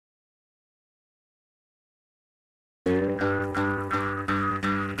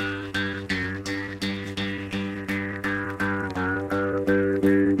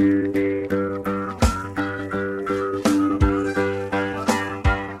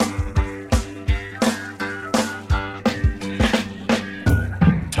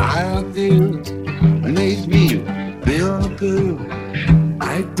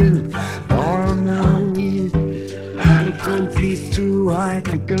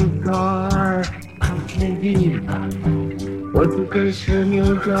car, maybe. What you can show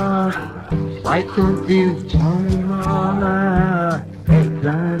your car? Why can't you tell me more? It's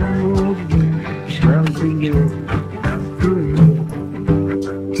not a movie, something you do.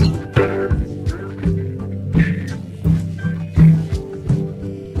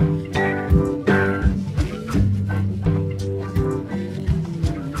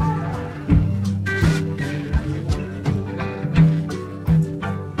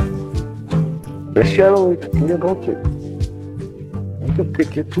 Lascialo le voce, anche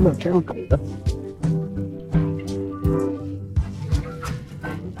perché tu non c'è un po'.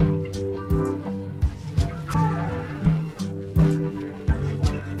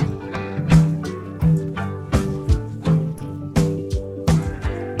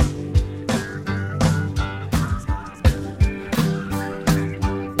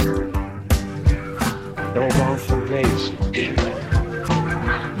 Don't want for days.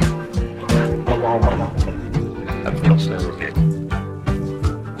 I feel so good.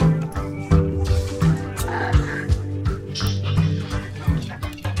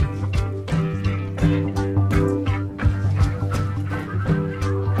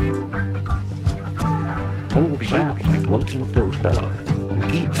 Oh, yeah, like looking for that.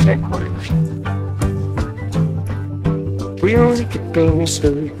 Eat backwards. We only could bring us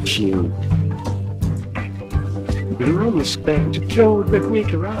to you. We only spend to throw the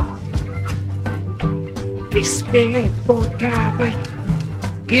week around. Respect for time,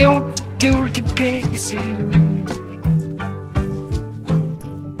 guilt to the basic.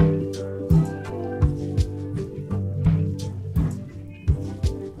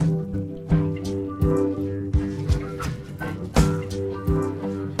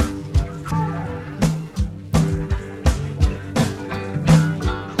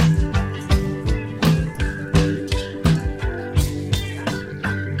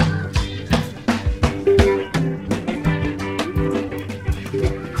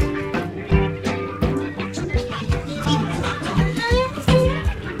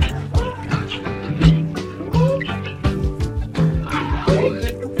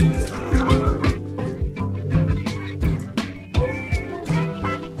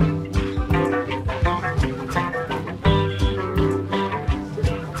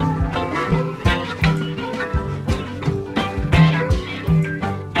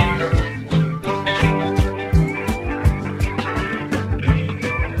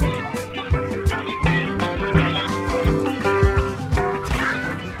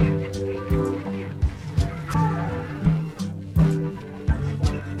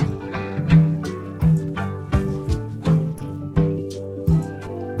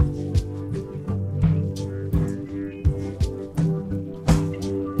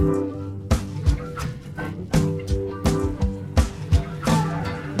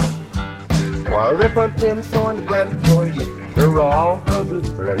 While if I'm tennis on the ground for you, they're all others,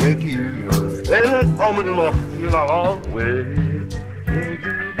 but I make you. Then it's home in the long way.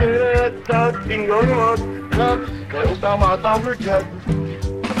 Talking on the down my dollar jet.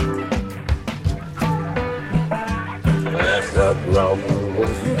 That's up wrong.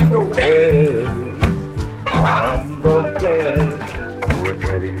 I'm the dead. We're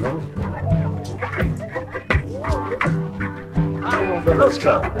ready now. Let's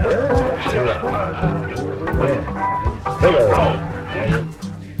go. Hello.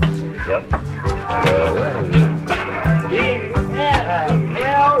 Yep.